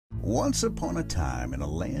Once upon a time, in a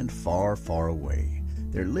land far, far away,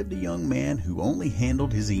 there lived a young man who only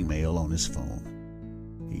handled his email on his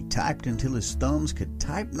phone. He typed until his thumbs could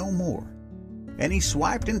type no more, and he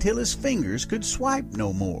swiped until his fingers could swipe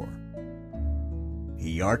no more.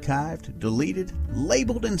 He archived, deleted,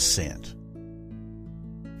 labeled, and sent.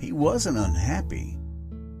 He wasn't unhappy,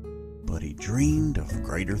 but he dreamed of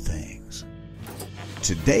greater things.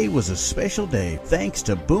 Today was a special day thanks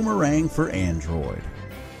to Boomerang for Android.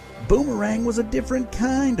 Boomerang was a different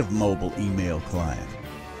kind of mobile email client.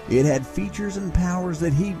 It had features and powers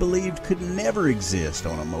that he believed could never exist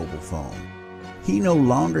on a mobile phone. He no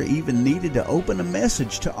longer even needed to open a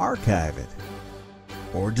message to archive it,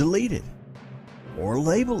 or delete it, or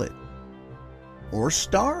label it, or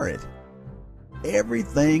star it.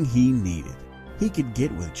 Everything he needed, he could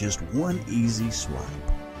get with just one easy swipe.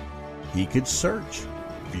 He could search,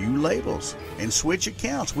 view labels, and switch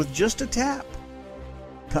accounts with just a tap.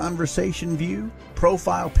 Conversation view,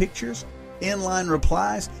 profile pictures, inline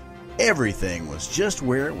replies, everything was just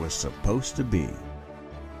where it was supposed to be.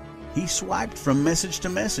 He swiped from message to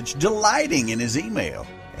message, delighting in his email,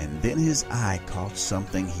 and then his eye caught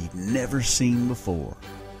something he'd never seen before.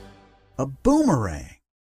 A boomerang.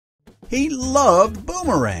 He loved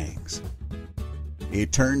boomerangs.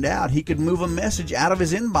 It turned out he could move a message out of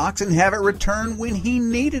his inbox and have it returned when he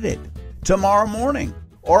needed it, tomorrow morning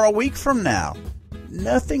or a week from now.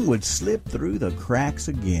 Nothing would slip through the cracks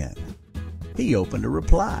again. He opened a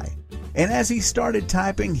reply, and as he started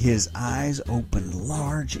typing, his eyes opened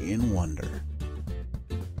large in wonder.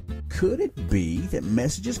 Could it be that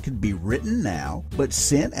messages could be written now but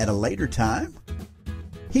sent at a later time?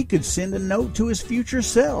 He could send a note to his future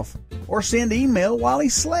self or send email while he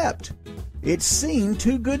slept. It seemed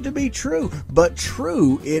too good to be true, but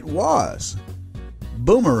true it was.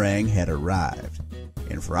 Boomerang had arrived,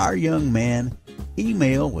 and for our young man,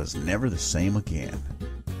 email was never the same again.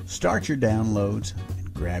 Start your downloads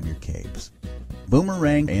and grab your capes.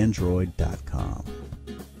 BoomerangAndroid.com